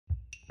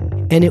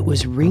And it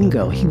was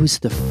Ringo. He was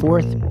the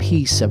fourth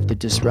piece of the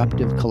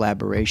disruptive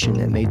collaboration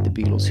that made the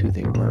Beatles who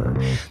they were.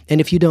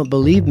 And if you don't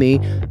believe me,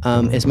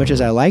 as much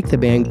as I like the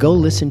band, go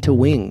listen to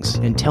Wings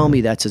and tell me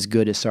that's as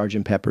good as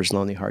Sgt. Pepper's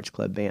Lonely Hearts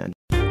Club Band.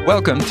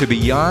 Welcome to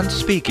Beyond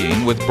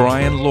Speaking with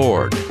Brian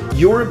Lord.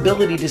 Your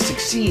ability to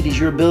succeed is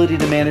your ability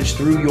to manage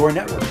through your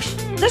networks.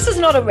 This is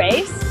not a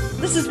race.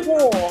 This is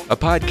war. A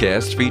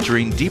podcast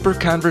featuring deeper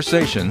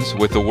conversations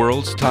with the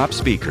world's top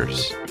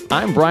speakers.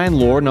 I'm Brian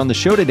Lord, and on the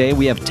show today,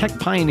 we have tech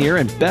pioneer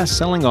and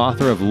best-selling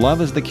author of Love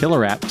is the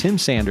Killer app, Tim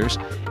Sanders,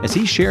 as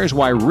he shares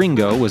why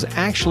Ringo was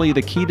actually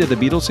the key to the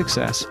Beatles'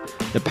 success,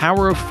 the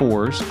power of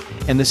fours,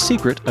 and the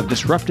secret of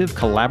disruptive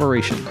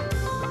collaboration.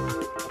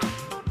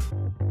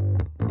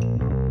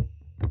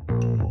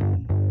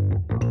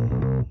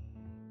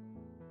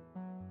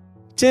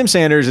 Tim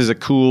Sanders is a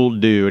cool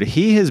dude.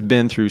 He has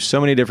been through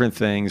so many different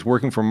things,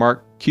 working for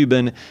Mark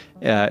Cuban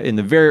in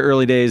the very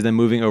early days, then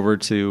moving over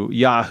to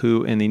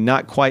Yahoo in the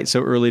not quite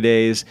so early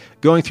days,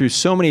 going through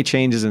so many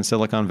changes in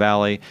Silicon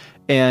Valley.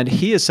 And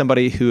he is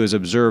somebody who has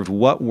observed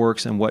what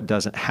works and what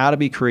doesn't, how to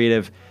be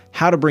creative,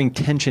 how to bring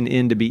tension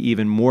in to be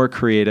even more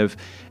creative.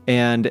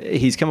 And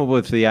he's come up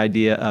with the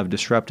idea of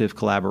disruptive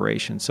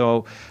collaboration.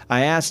 So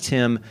I asked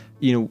him,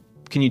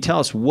 can you tell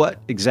us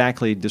what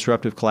exactly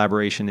disruptive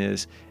collaboration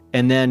is?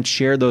 And then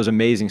share those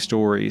amazing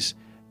stories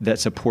that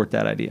support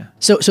that idea.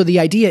 So the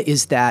idea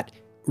is that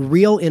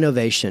real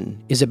innovation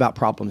is about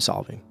problem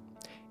solving.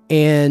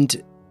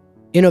 And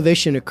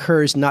innovation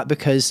occurs not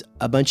because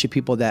a bunch of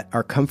people that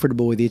are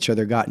comfortable with each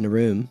other got in a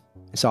room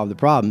and solved the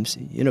problems.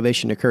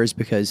 Innovation occurs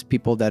because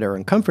people that are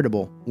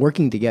uncomfortable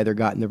working together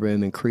got in the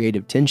room and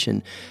creative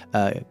tension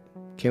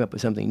came up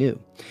with something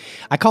new.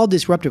 I call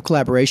disruptive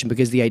collaboration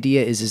because the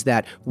idea is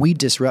that we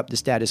disrupt the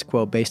status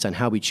quo based on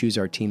how we choose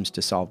our teams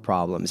to solve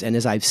problems. And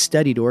as I've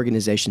studied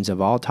organizations of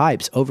all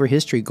types over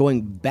history,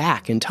 going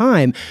back in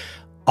time,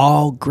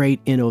 all great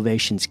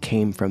innovations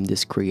came from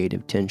this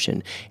creative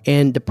tension.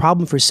 And the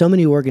problem for so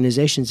many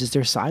organizations is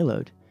they're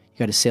siloed.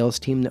 You got a sales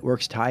team that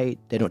works tight.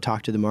 They don't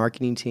talk to the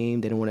marketing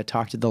team. They don't want to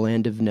talk to the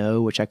land of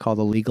no, which I call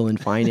the legal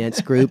and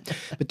finance group.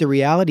 But the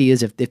reality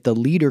is if the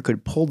leader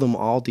could pull them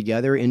all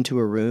together into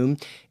a room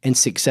and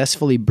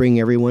successfully bring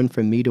everyone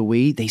from me to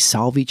we, they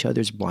solve each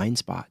other's blind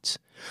spots.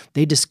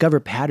 They discover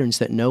patterns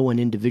that no one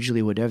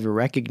individually would ever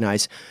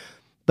recognize.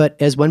 But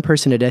as one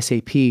person at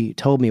SAP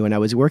told me when I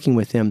was working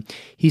with him,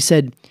 he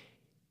said,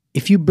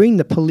 if you bring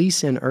the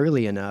police in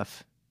early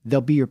enough, they'll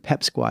be your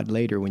pep squad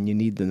later when you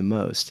need them the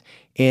most.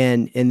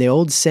 And the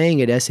old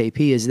saying at SAP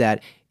is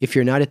that if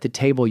you're not at the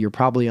table, you're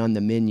probably on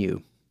the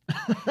menu,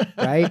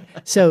 right?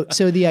 So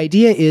the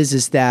idea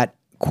is that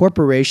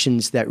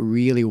corporations that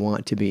really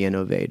want to be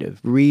innovative,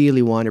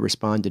 really want to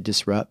respond to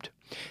disrupt,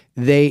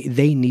 they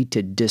need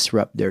to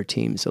disrupt their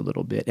teams a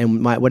little bit.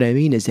 And what I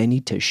mean is they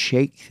need to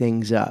shake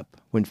things up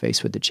when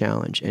faced with a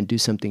challenge and do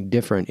something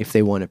different if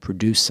they want to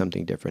produce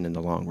something different in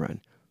the long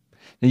run.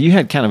 Now, you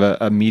had kind of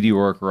a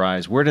meteoric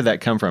rise. Where did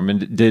that come from?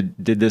 And did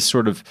this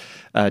sort of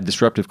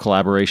disruptive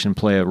collaboration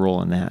play a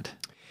role in that?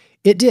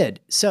 It did.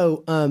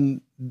 So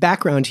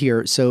background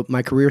here. So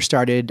my career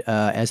started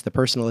as the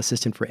personal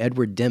assistant for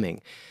Edward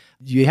Deming.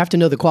 You have to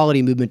know the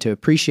quality movement to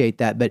appreciate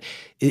that, but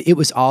it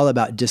was all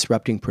about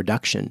disrupting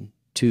production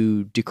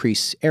to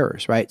decrease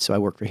errors, right? So I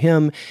worked for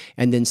him,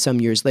 and then some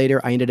years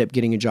later, I ended up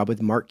getting a job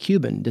with Mark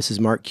Cuban. This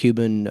is Mark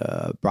Cuban,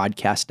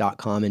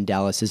 broadcast.com in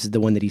Dallas. This is the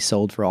one that he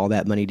sold for all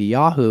that money to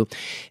Yahoo.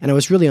 And I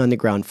was really on the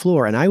ground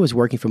floor, and I was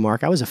working for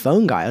Mark. I was a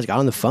phone guy. I got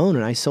on the phone,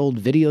 and I sold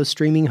video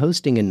streaming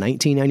hosting in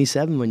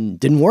 1997 when it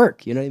didn't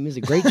work. You know what I mean? It was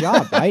a great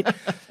job, right?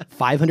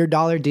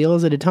 $500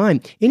 deals at a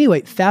time.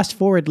 Anyway, fast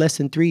forward less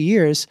than 3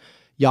 years,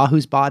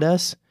 Yahoo's bought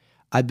us.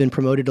 I've been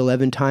promoted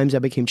 11 times. I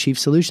became chief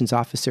solutions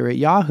officer at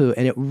Yahoo,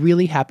 and it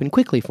really happened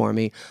quickly for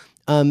me.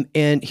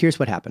 And here's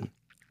what happened.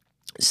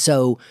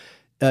 So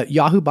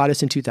Yahoo bought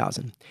us in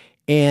 2000.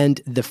 And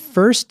the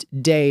first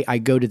day I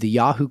go to the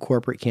Yahoo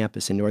corporate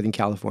campus in Northern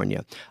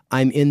California,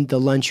 I'm in the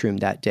lunchroom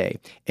that day.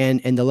 And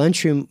the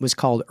lunchroom was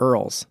called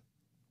Earl's,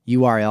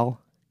 URL.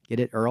 Get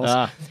it,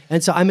 Earl's?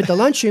 And so I'm at the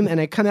lunchroom, and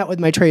I come out with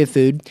my tray of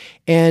food,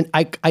 and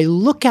I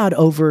look out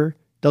over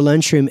the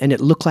lunchroom, and it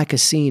looked like a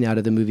scene out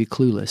of the movie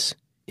Clueless.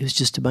 It was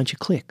just a bunch of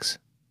cliques.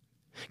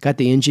 Got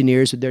the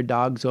engineers with their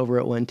dogs over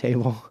at one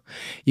table.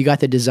 You got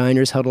the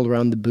designers huddled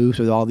around the booth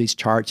with all these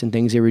charts and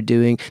things they were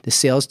doing. The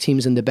sales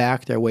team's in the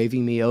back, they're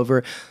waving me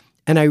over.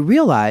 And I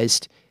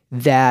realized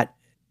that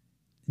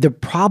the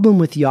problem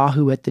with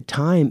Yahoo at the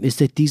time is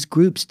that these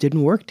groups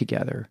didn't work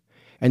together.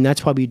 And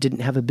that's why we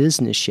didn't have a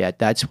business yet.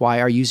 That's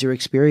why our user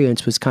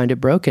experience was kind of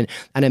broken.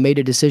 And I made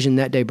a decision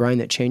that day, Brian,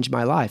 that changed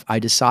my life. I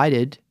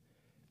decided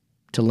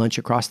to lunch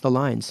across the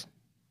lines.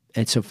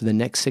 And so for the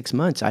next 6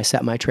 months, I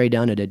sat my tray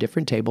down at a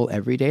different table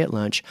every day at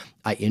lunch.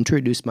 I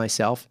introduced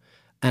myself,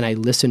 and I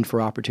listened for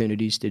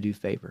opportunities to do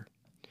favor.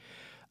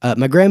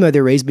 My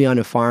grandmother raised me on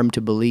a farm to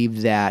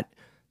believe that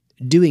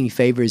doing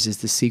favors is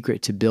the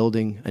secret to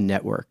building a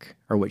network,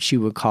 or what she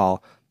would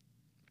call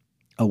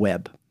a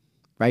web,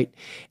 right?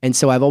 And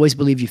so I've always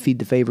believed you feed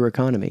the favor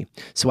economy.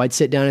 So I'd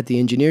sit down at the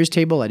engineers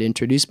table, I'd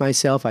introduce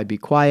myself, I'd be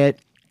quiet.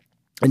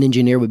 An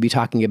engineer would be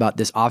talking about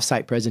this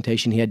offsite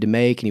presentation he had to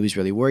make, and he was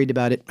really worried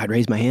about it. I'd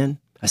raise my hand.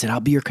 I said, I'll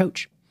be your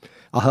coach.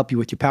 I'll help you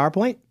with your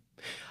PowerPoint.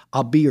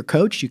 I'll be your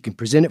coach. You can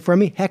present it for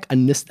me. Heck,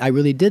 I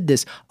really did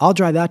this. I'll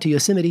drive out to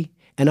Yosemite,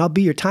 and I'll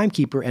be your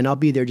timekeeper, and I'll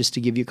be there just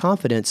to give you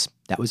confidence.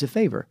 That was a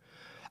favor.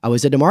 I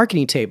was at a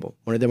marketing table.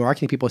 One of the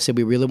marketing people said,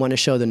 we really want to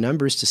show the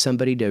numbers to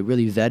somebody to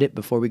really vet it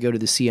before we go to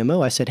the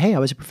CMO. I said, hey, I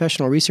was a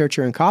professional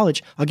researcher in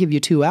college. I'll give you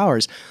 2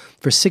 hours.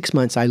 For 6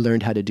 months, I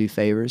learned how to do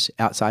favors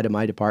outside of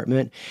my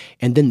department.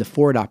 And then the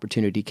Ford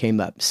opportunity came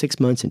up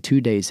 6 months and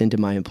 2 days into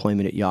my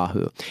employment at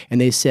Yahoo.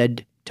 And they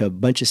said to a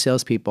bunch of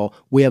salespeople,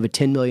 we have a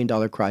 $10 million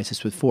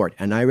crisis with Ford.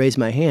 And I raised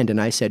my hand and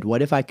I said,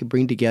 what if I could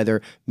bring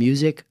together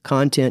music,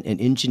 content,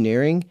 and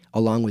engineering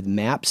along with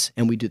maps,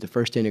 and we do the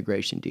first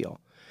integration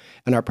deal?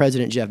 And our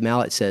president, Jeff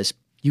Mallett, says,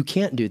 you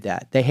can't do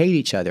that. They hate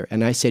each other.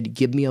 And I said,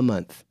 give me a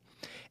month.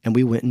 And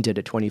we went and did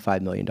a $25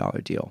 million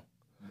deal.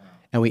 Wow.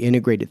 And we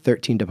integrated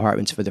 13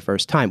 departments for the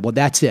first time. Well,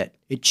 that's it.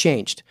 It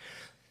changed.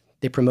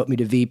 They promote me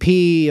to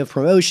VP of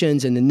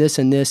promotions and then this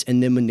and this.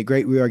 And then when the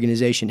great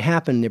reorganization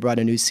happened, they brought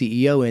a new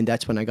CEO in.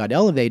 That's when I got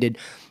elevated,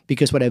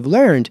 because what I've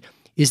learned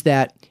is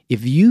that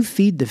if you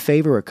feed the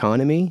favor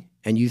economy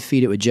and you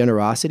feed it with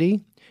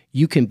generosity,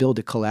 you can build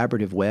a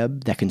collaborative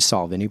web that can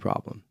solve any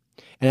problem.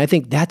 And I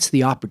think that's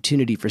the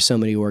opportunity for so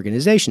many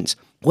organizations.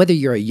 Whether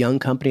you're a young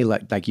company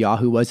like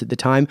Yahoo was at the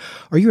time,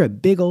 or you're a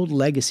big old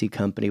legacy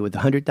company with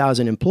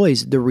 100,000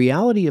 employees, the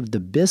reality of the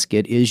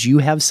biscuit is you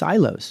have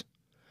silos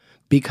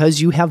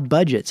because you have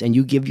budgets and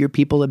you give your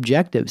people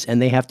objectives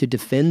and they have to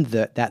defend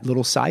that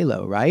little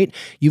silo, right?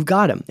 You've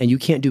got them and you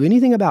can't do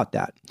anything about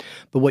that.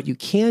 But what you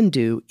can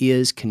do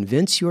is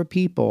convince your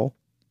people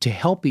to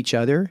help each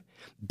other,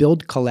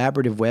 build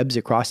collaborative webs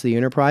across the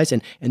enterprise.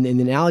 And the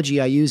analogy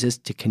I use is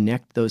to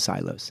connect those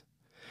silos.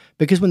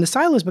 Because when the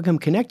silos become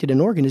connected, an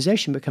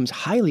organization becomes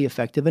highly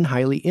effective and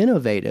highly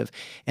innovative.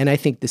 And I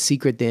think the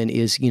secret then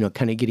is,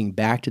 kind of getting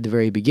back to the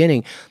very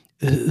beginning.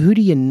 Who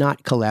do you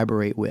not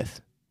collaborate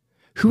with?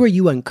 Who are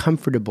you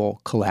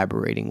uncomfortable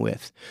collaborating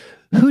with?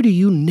 Who do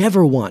you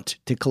never want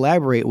to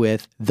collaborate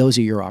with? Those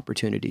are your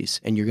opportunities.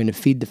 And you're going to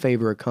feed the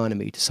favor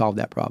economy to solve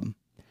that problem.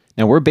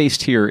 Now, we're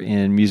based here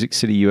in Music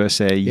City,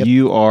 USA. Yep.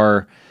 You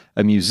are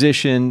a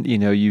musician.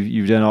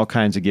 You've done all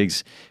kinds of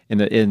gigs in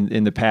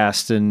the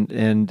past.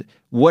 And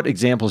what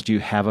examples do you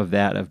have of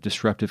that, of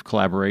disruptive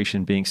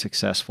collaboration being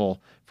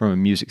successful from a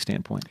music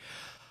standpoint?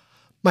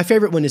 My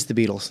favorite one is the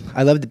Beatles.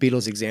 I love the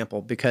Beatles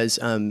example because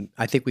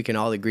I think we can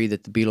all agree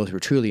that the Beatles were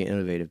truly an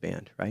innovative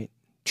band, right?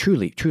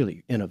 Truly,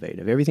 truly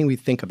innovative. Everything we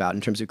think about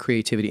in terms of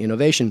creativity,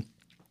 innovation.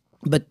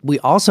 But we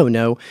also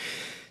know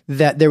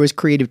that there was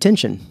creative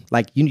tension.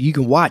 Like you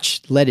can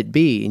watch Let It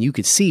Be and you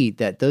could see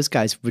that those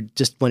guys would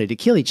just wanted to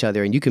kill each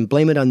other, and you can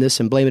blame it on this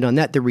and blame it on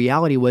that. The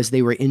reality was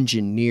they were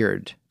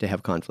engineered to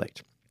have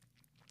conflict.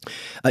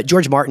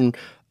 George Martin,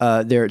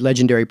 their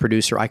legendary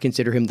producer, I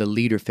consider him the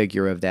leader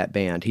figure of that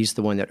band. He's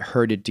the one that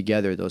herded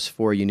together those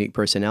 4 unique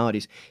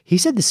personalities. He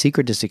said the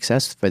secret to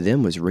success for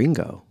them was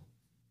Ringo.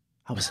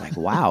 I was like,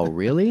 wow,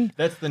 really?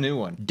 That's the new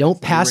one.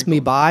 Don't Pass Me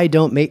By,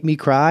 Don't Make Me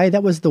Cry.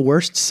 That was the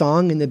worst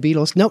song in the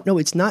Beatles. No,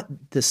 it's not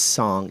the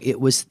song.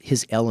 It was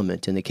his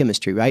element and the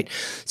chemistry, right?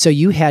 So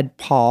you had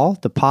Paul,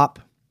 the pop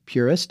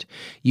purist.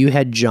 You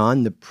had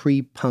John, the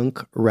pre-punk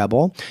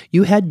rebel.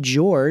 You had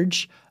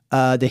George,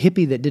 the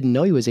hippie that didn't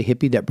know he was a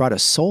hippie, that brought a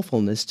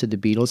soulfulness to the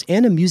Beatles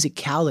and a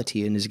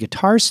musicality in his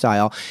guitar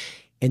style.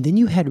 And then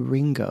you had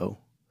Ringo,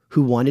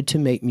 who wanted to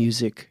make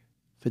music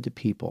for the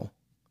people.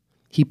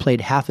 He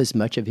played half as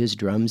much of his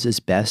drums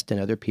as Best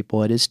and other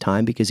people at his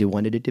time because he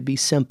wanted it to be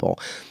simple.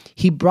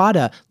 He brought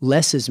a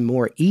less is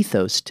more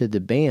ethos to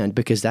the band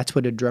because that's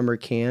what a drummer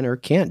can or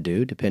can't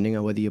do, depending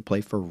on whether you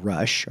play for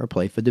Rush or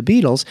play for the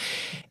Beatles.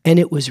 And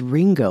it was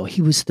Ringo.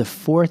 He was the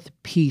 4th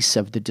piece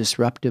of the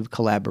disruptive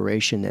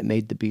collaboration that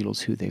made the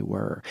Beatles who they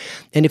were.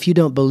 And if you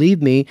don't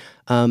believe me,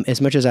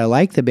 as much as I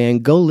like the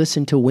band, go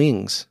listen to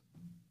Wings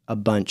a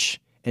bunch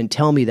and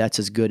tell me that's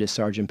as good as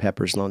Sgt.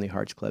 Pepper's Lonely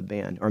Hearts Club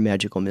Band or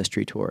Magical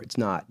Mystery Tour. It's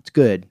not. It's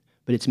good,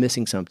 but it's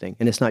missing something.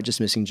 And it's not just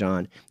missing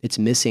John. It's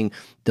missing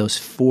those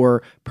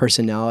 4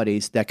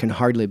 personalities that can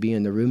hardly be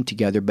in the room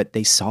together, but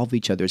they solve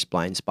each other's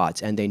blind spots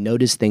and they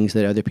notice things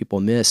that other people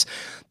miss,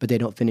 but they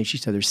don't finish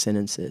each other's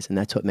sentences. And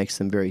that's what makes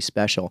them very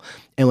special.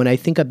 And when I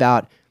think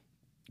about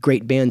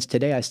great bands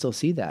today, I still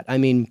see that. I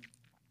mean,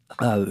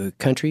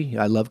 country.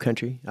 I love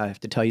country. I have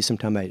to tell you,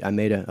 sometime I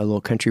made a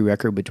little country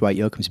record with Dwight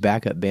Yoakam's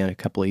backup band a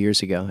couple of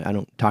years ago. I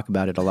don't talk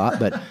about it a lot,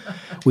 but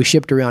we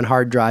shipped around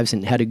hard drives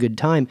and had a good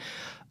time.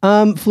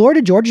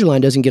 Florida Georgia Line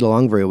doesn't get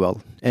along very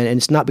well, and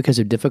it's not because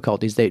of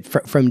difficulties.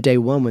 From day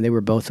one, when they were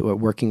both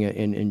working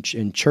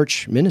in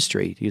church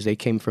ministry, because they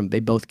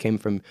both came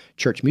from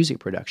church music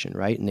production,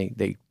 right? And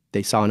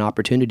they saw an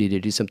opportunity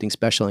to do something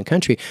special in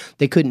country.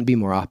 They couldn't be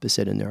more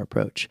opposite in their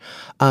approach.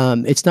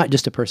 It's not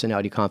just a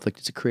personality conflict,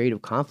 it's a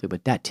creative conflict,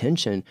 but that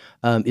tension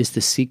is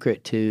the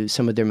secret to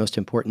some of their most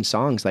important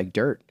songs like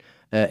Dirt.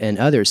 and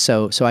others.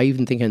 So I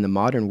even think in the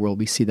modern world,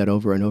 we see that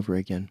over and over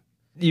again.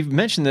 You've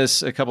mentioned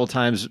this a couple of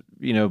times,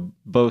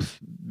 both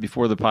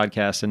before the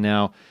podcast and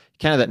now,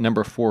 kind of that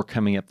number 4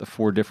 coming up, the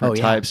 4 different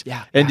types.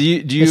 Yeah. And do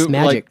you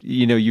magic.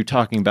 you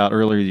talking about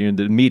earlier,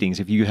 the meetings,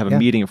 if you have a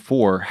meeting of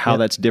 4, how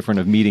that's different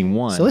of meeting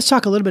 1. So let's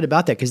talk a little bit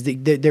about that, because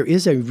there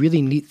is a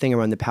really neat thing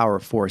around the power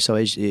of 4. So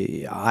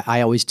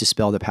I always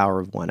dispel the power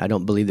of 1. I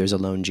don't believe there's a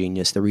lone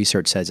genius. The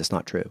research says it's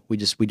not true.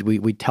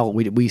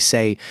 We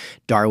say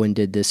Darwin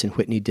did this and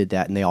Whitney did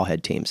that, and they all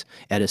had teams.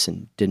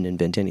 Edison didn't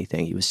invent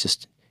anything. He was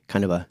just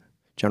kind of a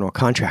general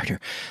contractor.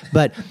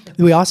 But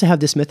we also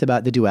have this myth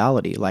about the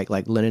duality, like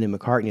Lennon and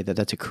McCartney,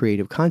 that's a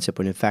creative concept,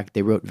 when in fact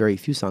they wrote very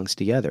few songs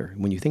together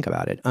when you think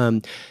about it.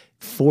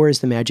 4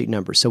 is the magic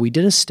number. So we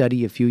did a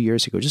study a few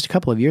years ago, just a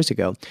couple of years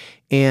ago,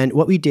 and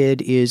what we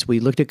did is we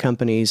looked at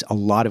companies, a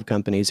lot of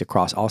companies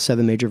across all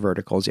 7 major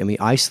verticals, and we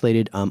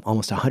isolated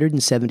almost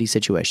 170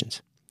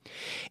 situations.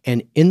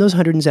 And in those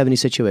 170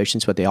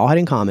 situations, what they all had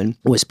in common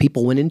was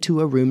people went into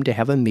a room to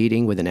have a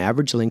meeting with an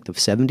average length of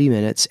 70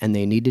 minutes, and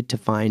they needed to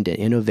find an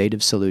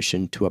innovative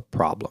solution to a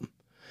problem.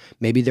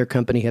 Maybe their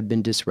company had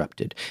been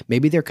disrupted.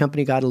 Maybe their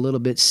company got a little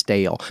bit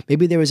stale.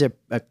 Maybe there was a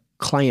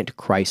client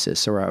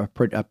crisis or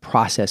a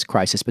process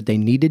crisis, but they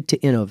needed to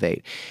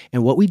innovate.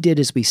 And what we did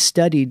is we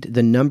studied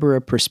the number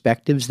of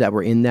perspectives that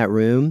were in that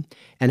room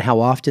and how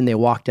often they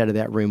walked out of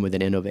that room with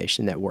an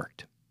innovation that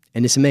worked.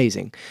 And it's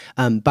amazing.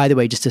 By the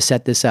way, just to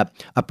set this up,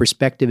 a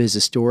perspective is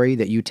a story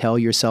that you tell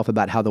yourself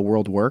about how the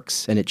world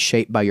works, and it's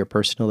shaped by your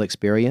personal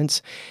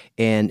experience.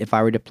 And if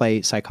I were to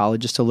play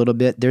psychologist a little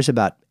bit, there's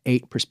about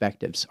 8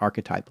 perspectives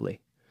archetypally.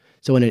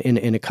 So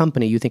in a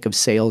company, you think of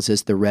sales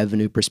as the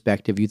revenue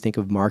perspective. You think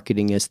of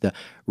marketing as the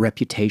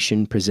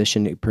reputation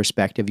position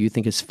perspective. You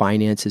think of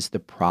finance as the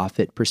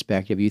profit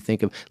perspective. You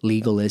think of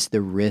legal as the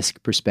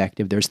risk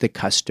perspective. There's the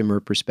customer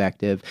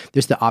perspective.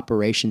 There's the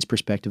operations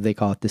perspective. They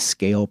call it the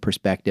scale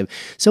perspective.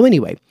 So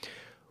anyway,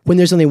 when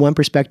there's only one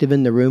perspective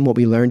in the room, what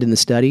we learned in the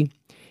study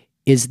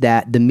is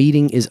that the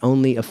meeting is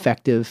only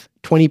effective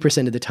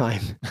 20% of the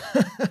time.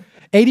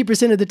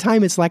 80% of the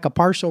time, it's like a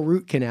partial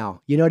root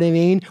canal. You know what I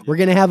mean? We're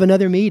going to have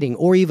another meeting.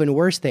 Or even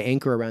worse, they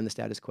anchor around the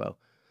status quo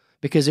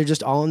because they're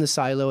just all in the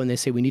silo and they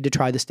say, we need to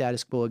try the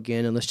status quo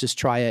again, and let's just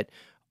try it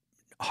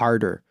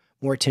harder,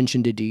 more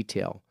attention to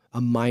detail,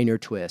 a minor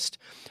twist.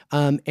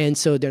 And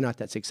so they're not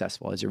that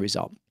successful as a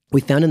result.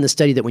 We found in the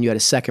study that when you had a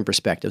second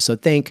perspective, so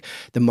think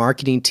the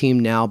marketing team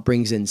now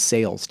brings in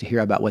sales to hear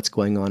about what's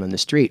going on the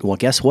street. Well,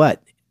 guess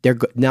what? They're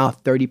now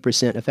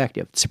 30%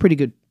 effective. It's a pretty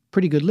good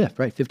lift,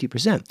 right?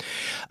 50%.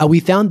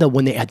 We found that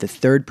when they had the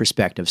third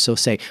perspective, so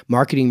say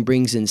marketing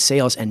brings in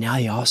sales and now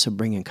they also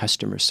bring in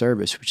customer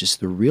service, which is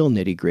the real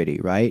nitty gritty,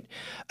 right?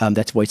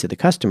 That's voice of the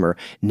customer.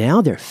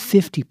 Now they're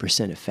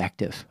 50%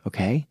 effective,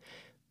 okay?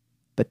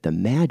 But the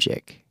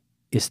magic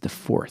is the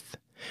fourth.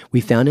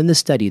 We found in the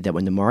study that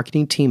when the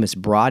marketing team is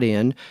brought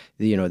in,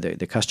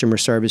 the customer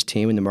service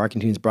team, and the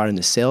marketing team is brought in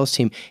the sales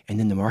team, and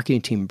then the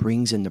marketing team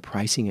brings in the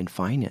pricing and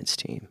finance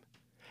team.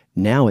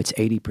 Now it's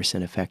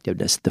 80%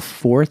 effectiveness. The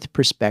fourth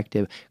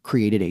perspective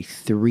created a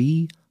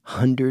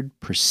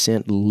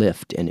 300%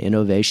 lift in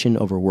innovation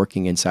over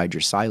working inside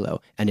your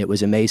silo, and it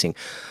was amazing.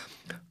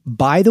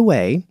 By the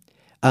way,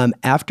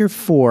 after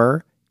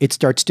 4, it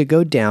starts to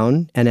go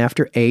down, and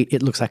after 8,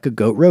 it looks like a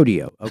goat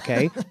rodeo,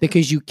 okay?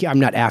 Because I'm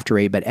not after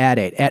 8, but at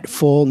 8. At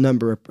full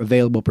number of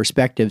available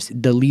perspectives,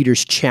 the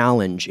leader's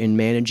challenge in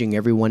managing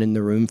everyone in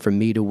the room from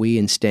me to we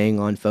and staying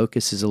on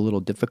focus is a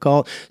little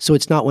difficult. So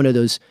it's not one of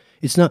those,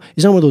 it's not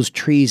one of those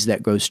trees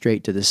that goes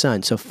straight to the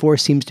sun. So 4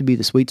 seems to be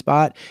the sweet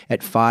spot.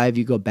 At 5,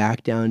 you go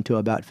back down to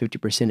about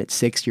 50%. At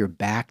 6, you're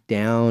back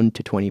down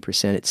to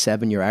 20%. At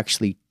 7,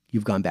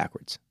 you've gone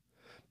backwards.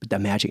 But the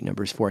magic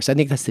number is 4. So I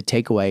think that's the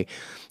takeaway,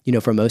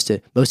 for most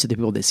of the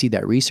people that see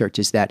that research,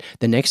 is that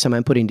the next time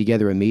I'm putting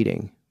together a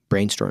meeting,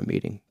 brainstorm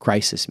meeting,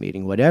 crisis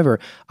meeting, whatever,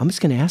 I'm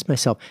just going to ask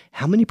myself,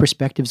 how many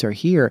perspectives are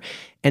here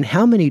and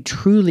how many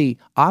truly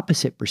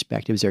opposite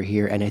perspectives are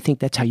here? And I think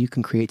that's how you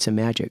can create some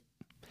magic.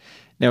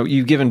 Now,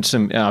 you've given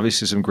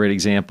obviously some great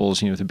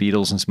examples, the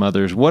Beatles and some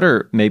others. What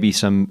are maybe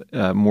some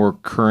more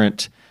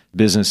current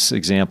business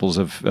examples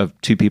of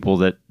two people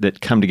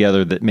that come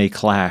together that may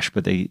clash,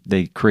 but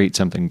they create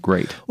something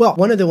great? Well,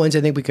 one of the ones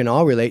I think we can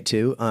all relate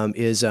to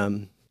is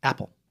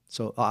Apple.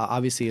 So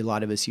obviously a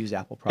lot of us use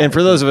Apple products. And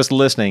for those of us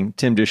listening,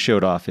 Tim just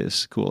showed off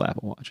his cool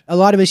Apple Watch. A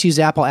lot of us use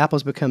Apple.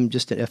 Apple's become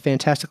just a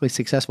fantastically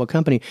successful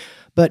company.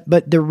 But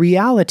the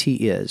reality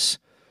is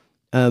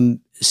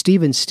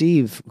Steve and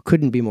Steve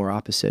couldn't be more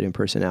opposite in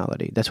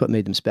personality. That's what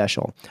made them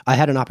special. I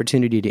had an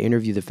opportunity to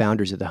interview the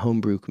founders of the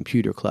Homebrew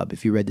Computer Club.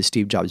 If you read the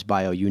Steve Jobs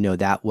bio,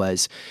 that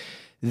was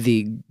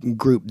the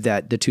group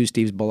that the two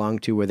Steves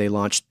belonged to, where they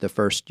launched the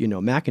first,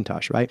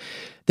 Macintosh, right?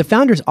 The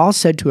founders all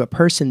said to a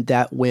person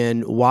that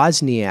when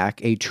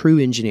Wozniak, a true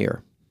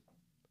engineer,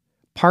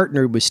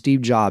 partnered with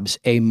Steve Jobs,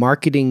 a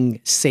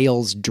marketing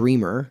sales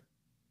dreamer,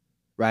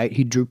 right?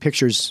 He drew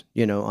pictures,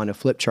 on a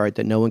flip chart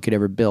that no one could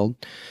ever build.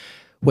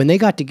 When they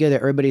got together,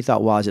 everybody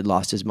thought Woz had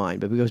lost his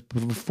mind. But because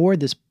before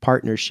this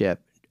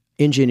partnership,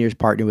 engineers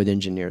partnered with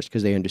engineers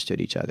because they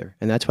understood each other.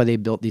 And that's why they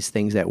built these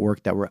things that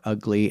worked, that were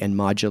ugly and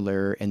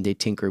modular, and they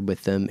tinkered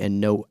with them, and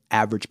no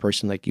average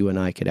person like you and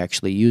I could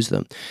actually use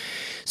them.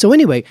 So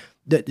anyway,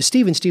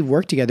 Steve and Steve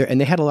worked together, and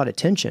they had a lot of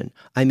tension.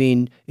 I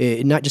mean,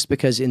 not just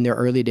because in their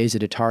early days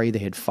at Atari, they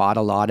had fought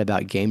a lot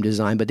about game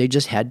design, but they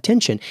just had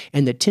tension.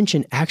 And the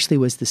tension actually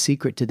was the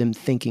secret to them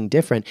thinking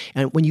different.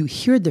 And when you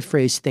hear the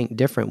phrase think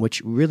different,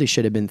 which really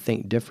should have been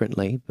think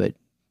differently, but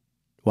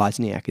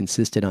Wozniak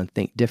insisted on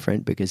think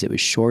different because it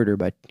was shorter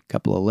by a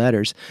couple of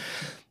letters,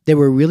 they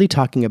were really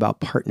talking about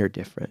partner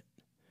different.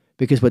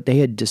 Because what they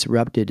had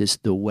disrupted is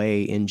the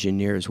way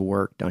engineers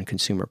worked on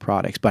consumer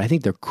products. But I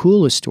think the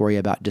coolest story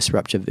about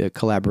disruptive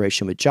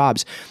collaboration with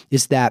Jobs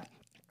is that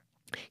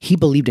he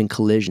believed in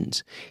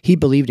collisions. He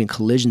believed in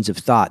collisions of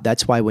thought.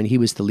 That's why when he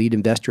was the lead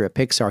investor at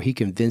Pixar, he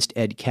convinced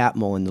Ed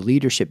Catmull and the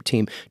leadership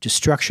team to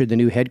structure the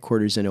new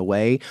headquarters in a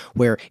way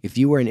where if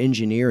you were an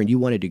engineer and you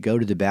wanted to go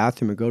to the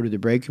bathroom or go to the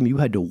break room, you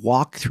had to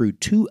walk through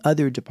 2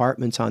 other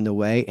departments on the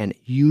way, and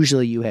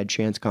usually you had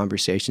chance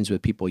conversations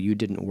with people you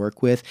didn't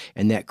work with,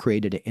 and that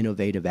created an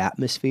innovative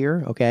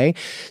atmosphere, okay?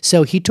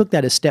 So he took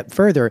that a step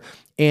further,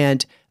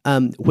 and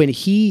when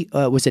he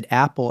was at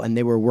Apple and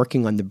they were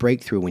working on the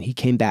breakthrough, when he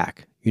came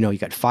back, you know, he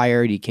got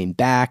fired, he came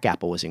back,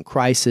 Apple was in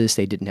crisis,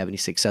 they didn't have any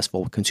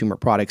successful consumer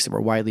products that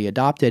were widely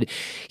adopted.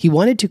 He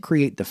wanted to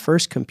create the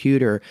first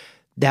computer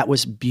that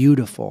was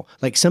beautiful,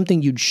 like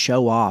something you'd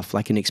show off,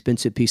 like an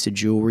expensive piece of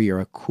jewelry or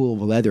a cool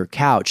leather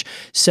couch.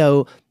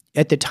 So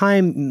at the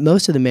time,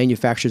 most of the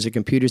manufacturers of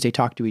computers, they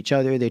talked to each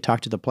other, they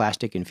talked to the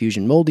plastic and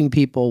fusion molding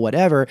people,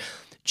 whatever.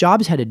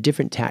 Jobs had a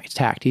different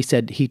tact.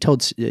 He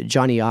told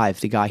Johnny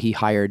Ive, the guy he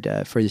hired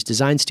for his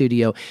design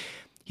studio,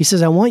 he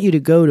says, I want you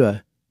to go to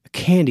a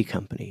candy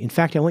company. In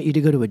fact, I want you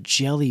to go to a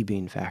jelly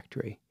bean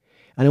factory.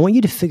 And I want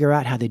you to figure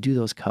out how they do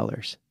those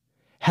colors,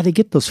 how they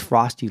get those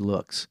frosty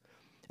looks,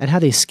 and how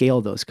they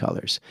scale those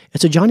colors.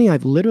 And so Johnny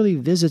Ive literally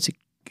visits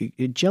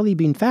a jelly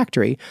bean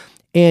factory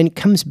and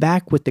comes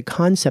back with the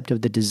concept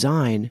of the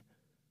design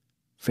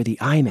for the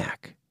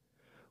iMac,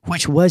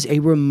 which was a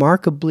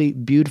remarkably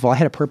beautiful. I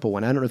had a purple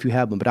one. I don't know if you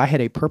have one, but I had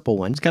a purple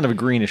one. It's kind of a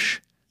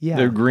greenish. Yeah.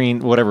 They're green,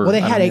 whatever. Well,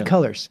 they had 8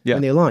 colors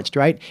when they launched,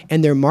 right?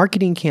 And their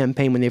marketing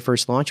campaign when they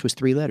first launched was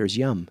 3 letters,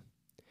 Yum.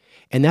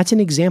 And that's an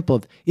example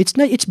of,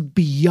 it's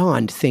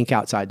beyond think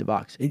outside the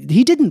box.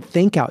 He didn't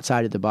think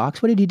outside of the box.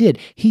 What did he did?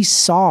 He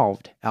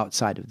solved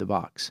outside of the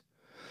box.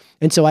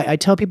 And so I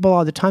tell people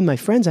all the time, my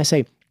friends, I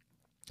say,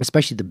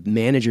 especially the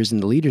managers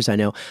and the leaders I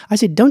know, I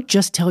say, don't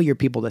just tell your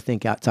people to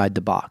think outside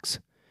the box.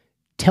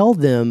 Tell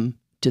them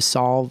to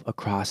solve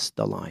across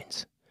the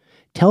lines.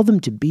 Tell them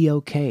to be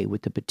okay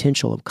with the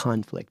potential of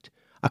conflict.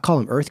 I call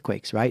them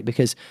earthquakes, right?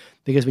 Because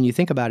when you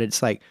think about it,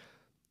 it's like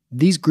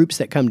these groups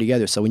that come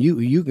together. So when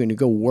you're going to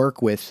go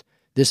work with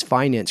this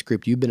finance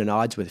group you've been at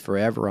odds with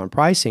forever on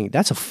pricing,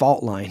 that's a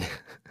fault line,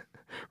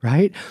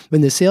 right?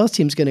 When the sales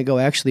team's going to go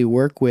actually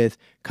work with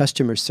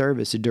customer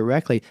service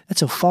directly,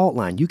 that's a fault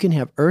line. You can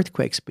have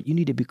earthquakes, but you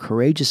need to be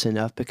courageous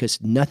enough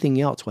because nothing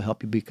else will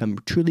help you become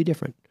truly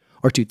different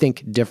or to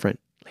think different.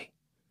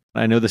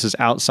 I know this is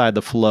outside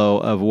the flow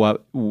of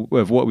what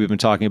we've been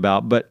talking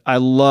about, but I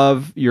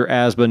love your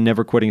ASBA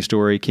never quitting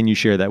story. Can you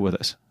share that with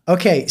us?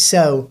 Okay,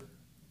 so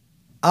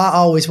I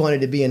always wanted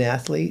to be an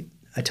athlete.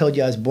 I told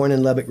you I was born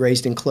in Lubbock,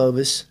 raised in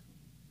Clovis.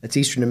 That's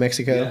eastern New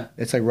Mexico. Yeah.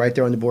 It's like right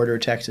there on the border of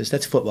Texas.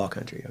 That's football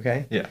country,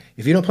 okay? Yeah.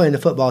 If you don't play in the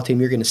football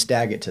team, you're going to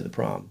stag it to the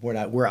prom,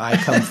 where I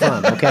come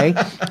from, okay?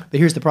 But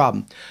here's the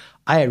problem.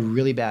 I had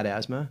really bad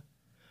asthma.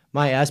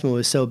 My asthma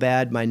was so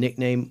bad, my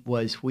nickname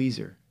was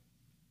Wheezer.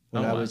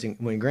 When I was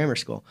in grammar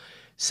school.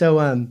 So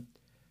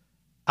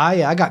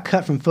I got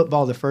cut from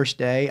football the first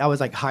day. I was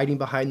like hiding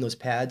behind those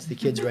pads the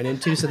kids run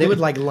into. So they would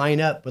like line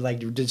up, but like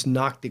just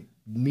knock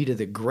me to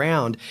the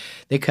ground.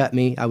 They cut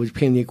me. I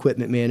became the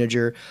equipment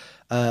manager.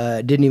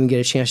 Didn't even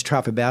get a chance to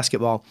try for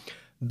basketball.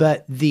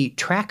 But the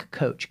track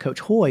coach, Coach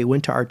Hoy,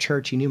 went to our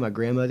church. He knew my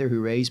grandmother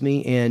who raised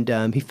me,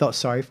 and he felt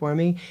sorry for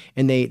me.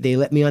 And they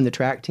let me on the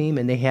track team,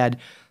 and they had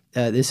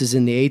this is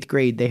in the 8th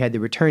grade. They had the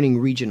returning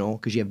regional,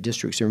 because you have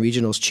districts and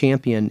regionals,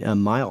 champion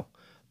mile,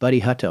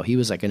 Buddy Hutto. He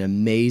was like an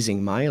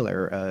amazing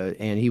miler,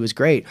 and he was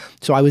great.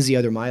 So I was the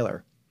other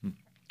miler.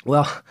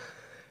 Well,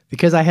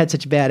 because I had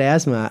such bad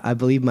asthma, I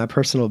believe my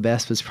personal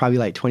best was probably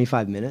like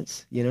 25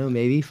 minutes,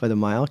 maybe for the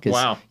mile.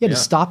 Because you had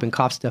to stop and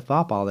cough stuff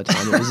up all the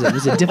time. It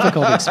was a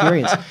difficult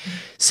experience.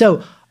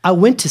 So I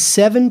went to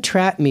 7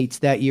 track meets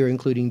that year,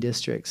 including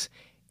districts.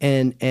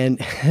 And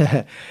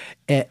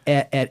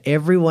at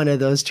every one of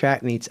those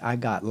track meets, I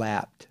got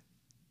lapped.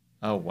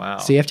 Oh, wow.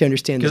 So you have to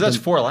understand. Because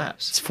that's 4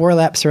 laps. It's 4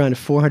 laps around a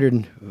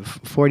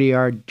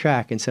 440-yard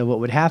track. And so what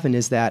would happen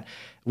is that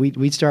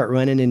we'd start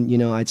running,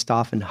 and, I'd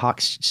stop and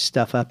hawk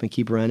stuff up and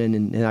keep running,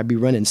 and I'd be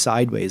running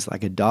sideways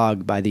like a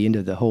dog by the end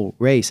of the whole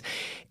race.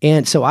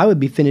 And so I would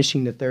be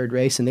finishing the 3rd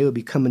race, and they would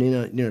be coming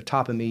in on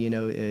top of me,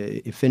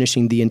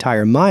 finishing the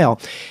entire mile.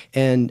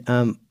 And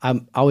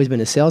I've always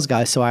been a sales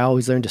guy, so I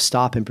always learned to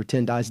stop and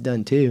pretend I was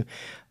done too.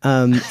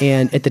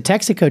 And at the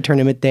Texaco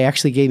tournament, they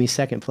actually gave me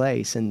second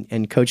place,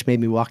 and Coach made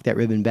me walk that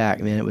ribbon back.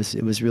 Man, it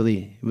was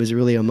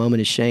really a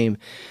moment of shame.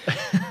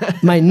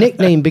 My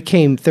nickname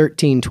became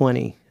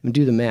 1320.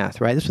 Do the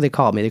math, right? That's what they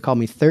called me. They called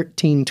me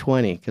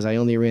 1320 because I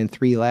only ran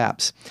 3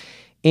 laps.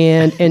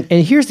 And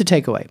here's the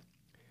takeaway: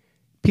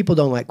 people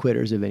don't like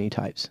quitters of any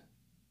types.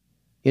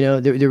 You know,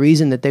 the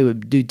reason that they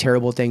would do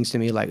terrible things to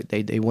me, like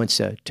they once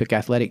took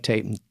athletic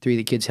tape and 3 of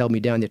the kids held me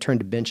down. They turned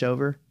the bench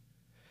over. And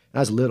I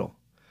was little.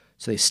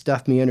 So they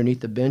stuffed me underneath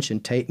the bench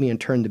and taped me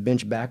and turned the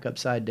bench back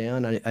upside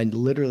down. I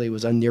literally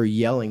was on there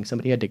yelling.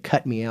 Somebody had to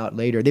cut me out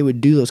later. They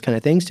would do those kind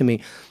of things to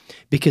me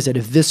because at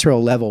a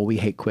visceral level, we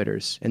hate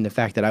quitters. And the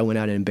fact that I went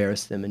out and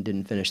embarrassed them and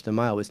didn't finish the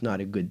mile was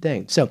not a good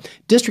thing. So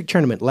district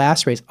tournament,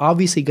 last race,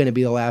 obviously going to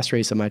be the last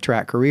race of my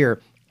track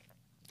career.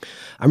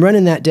 I'm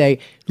running that day.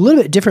 A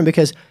little bit different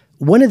because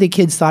one of the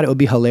kids thought it would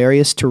be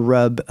hilarious to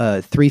rub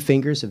 3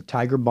 fingers of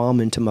Tiger Balm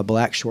into my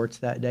black shorts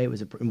that day. It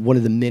was one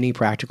of the many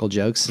practical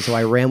jokes. So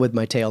I ran with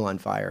my tail on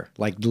fire,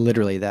 like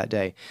literally that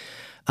day.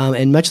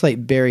 And much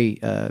like Barry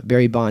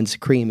Bonds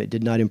cream, it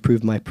did not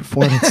improve my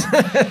performance.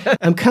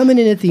 I'm coming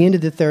in at the end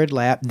of the 3rd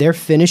lap. They're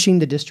finishing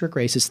the district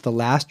race. It's the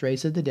last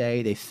race of the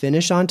day. They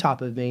finish on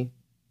top of me,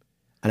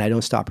 and I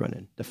don't stop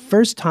running. The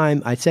first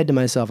time I said to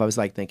myself, I was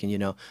like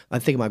thinking, I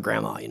think of my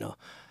grandma,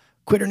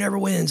 quitter never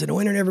wins and a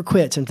winner never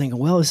quits. I'm thinking,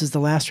 well, this is the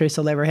last race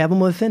I'll ever have. I'm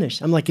going to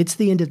finish. I'm like, it's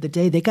the end of the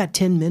day. They got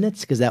 10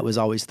 minutes because that was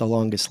always the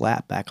longest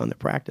lap back on the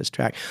practice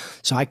track.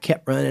 So I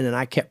kept running and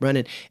I kept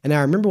running. And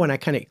I remember when I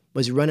kind of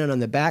was running on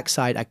the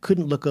backside, I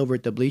couldn't look over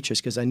at the bleachers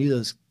because I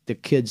knew the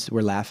kids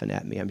were laughing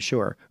at me, I'm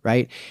sure,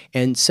 right?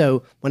 And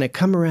so when I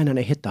come around and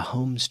I hit the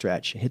home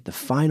stretch, hit the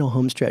final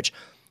home stretch,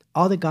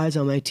 all the guys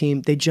on my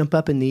team, they jump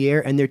up in the air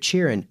and they're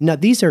cheering. Now,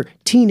 these are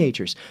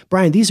teenagers.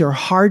 Brian, these are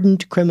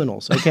hardened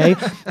criminals, okay?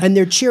 And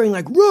they're cheering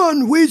like,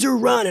 run, Weezer,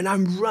 run. And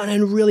I'm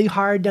running really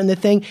hard down the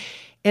thing.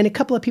 And a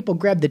couple of people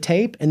grab the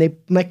tape and they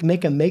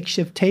make a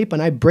makeshift tape.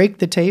 And I break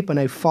the tape and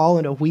I fall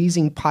in a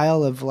wheezing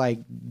pile of like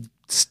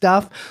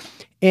stuff.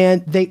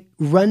 And they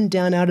run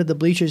down out of the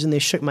bleachers and they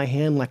shook my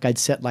hand like I'd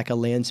set like a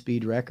land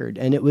speed record.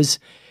 And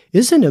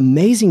it's an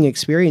amazing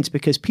experience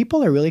because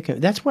people are really,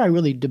 that's where I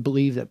really do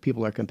believe that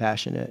people are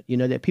compassionate,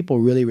 that people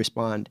really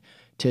respond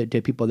to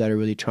people that are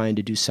really trying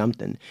to do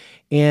something.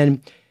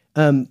 And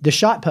the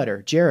shot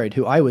putter, Jared,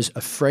 who I was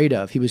afraid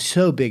of, he was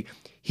so big,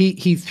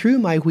 he threw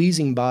my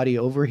wheezing body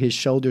over his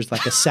shoulders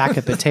like a sack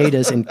of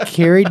potatoes and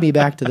carried me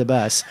back to the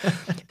bus.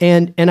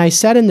 And I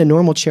sat in the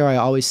normal chair I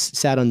always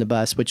sat on the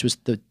bus, which was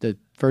the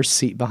first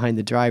seat behind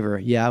the driver.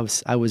 Yeah,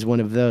 I was one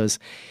of those.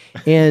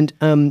 And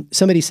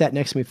somebody sat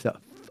next to me for the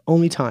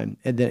only time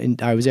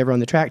and I was ever on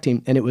the track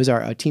team, and it was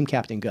our team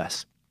captain,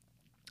 Gus.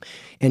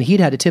 And he'd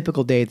had a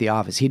typical day at the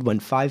office. He'd won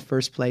 5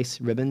 first place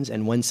ribbons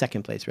and 1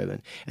 second place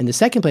ribbon. And the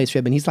second place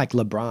ribbon, he's like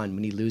LeBron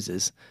when he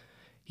loses.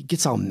 He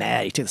gets all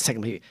mad. He took the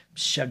second place,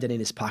 shoved it in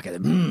his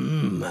pocket.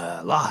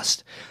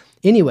 Lost.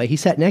 Anyway, he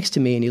sat next to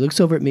me and he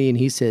looks over at me and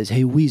he says,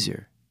 "Hey,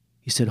 Weezer."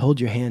 He said,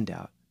 "Hold your hand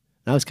out."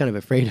 And I was kind of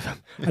afraid of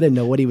him. I didn't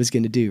know what he was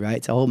going to do,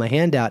 right? So I hold my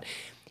hand out.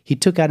 He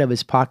took out of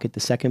his pocket the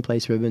second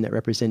place ribbon that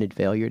represented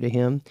failure to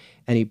him,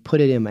 and he put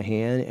it in my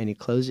hand, and he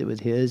closed it with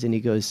his, and he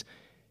goes,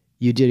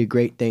 "You did a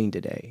great thing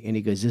today." And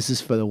he goes, "This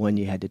is for the one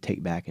you had to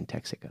take back in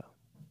Texaco."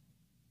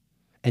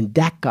 And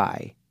that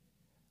guy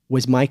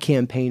was my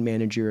campaign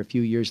manager a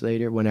few years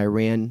later when I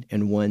ran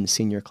and won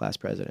senior class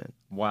president.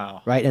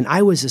 Wow. Right? And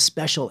I was a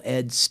special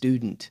ed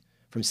student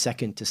from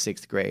 2nd to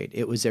 6th grade.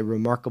 It was a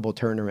remarkable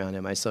turnaround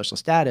in my social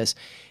status.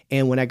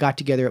 And when I got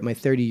together at my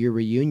 30-year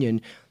reunion,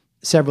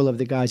 several of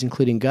the guys,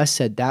 including Gus,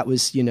 said that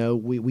was,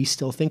 we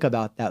still think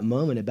about that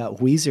moment about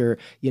Weezer,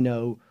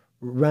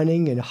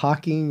 running and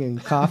hawking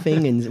and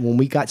coughing. And when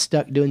we got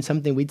stuck doing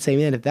something, we'd say,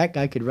 man, if that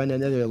guy could run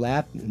another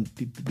lap and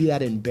be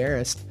that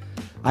embarrassed,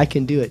 I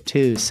can do it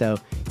too. So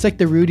it's like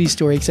the Rudy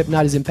story, except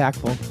not as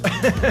impactful.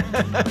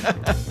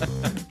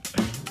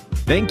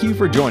 Thank you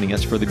for joining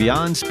us for the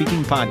Beyond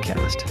Speaking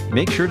podcast.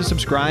 Make sure to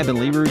subscribe and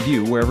leave a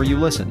review wherever you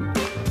listen.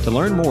 To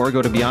learn more,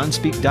 go to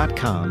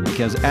BeyondSpeak.com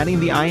because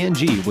adding the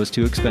ing was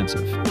too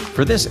expensive.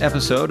 For this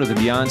episode of the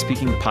Beyond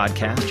Speaking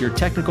podcast, your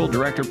technical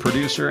director,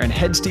 producer, and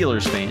head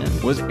Steelers fan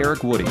was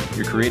Eric Woody.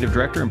 Your creative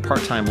director and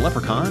part-time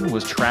leprechaun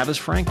was Travis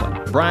Franklin.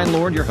 Brian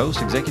Lord, your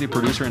host, executive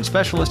producer, and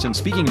specialist in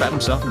speaking about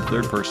himself in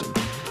third person.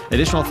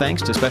 Additional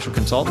thanks to special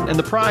consultant and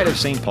the pride of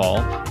St.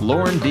 Paul,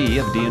 Lauren D.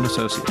 of D &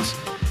 Associates.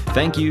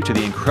 Thank you to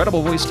the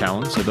incredible voice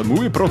talents of the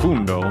Muy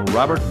Profundo,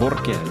 Robert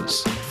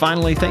Borquez.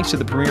 Finally, thanks to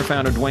the Premier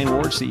founder, Dwayne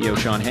Ward, CEO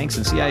Sean Hanks,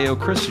 and CIO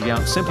Chris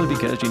Yount, simply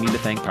because you need to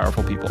thank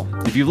powerful people.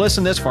 If you've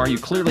listened this far, you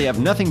clearly have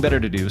nothing better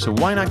to do, so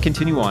why not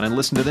continue on and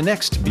listen to the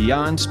next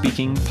Beyond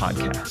Speaking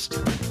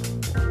podcast?